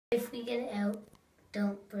If we get it out,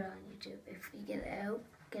 don't put it on YouTube. If we get it out,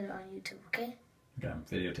 get it on YouTube, okay? Okay, I'm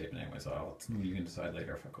videotaping anyway, so you can decide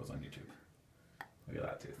later if it goes on YouTube. Look at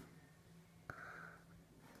that tooth.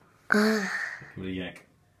 Give it a yank.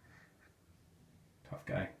 Tough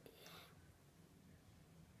guy.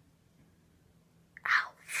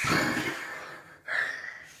 Ow.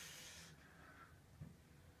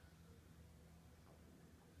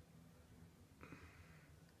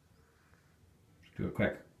 Do it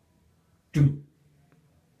quick.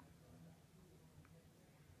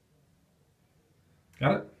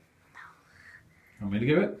 Got it? No. Want me to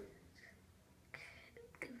give it?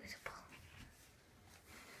 Give it a pull.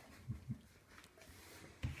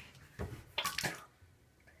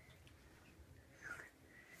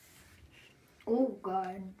 Oh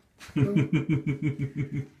God.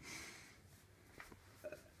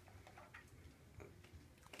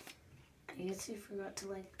 I guess you forgot to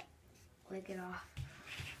lick it off.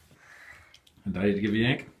 And I need to give you a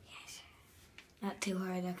yank? Yes. Not too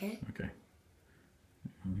hard, okay? Okay.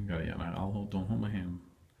 You got it, yeah. Don't hold my hand.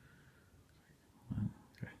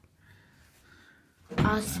 Okay.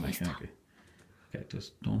 I'll say stop. Okay,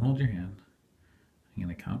 just don't hold your hand. I'm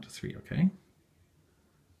gonna count to 3, okay?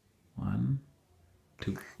 1,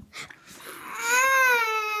 2.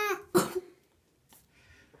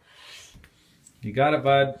 You got it,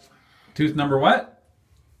 bud. Tooth number what?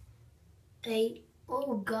 8.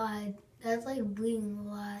 Oh God, that's like bleeding a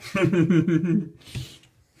lot.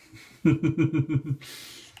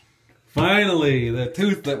 Finally, the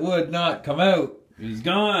tooth that would not come out is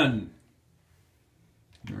gone.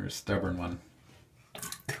 You're a stubborn one.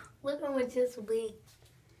 Look how much this will be.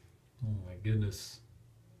 Oh my goodness.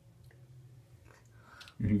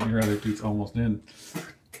 Your other tooth's almost in.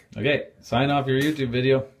 Okay, sign off your YouTube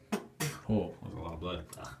video. Oh, that's a lot of blood.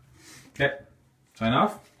 Okay, sign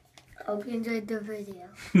off. Hope you enjoyed the video.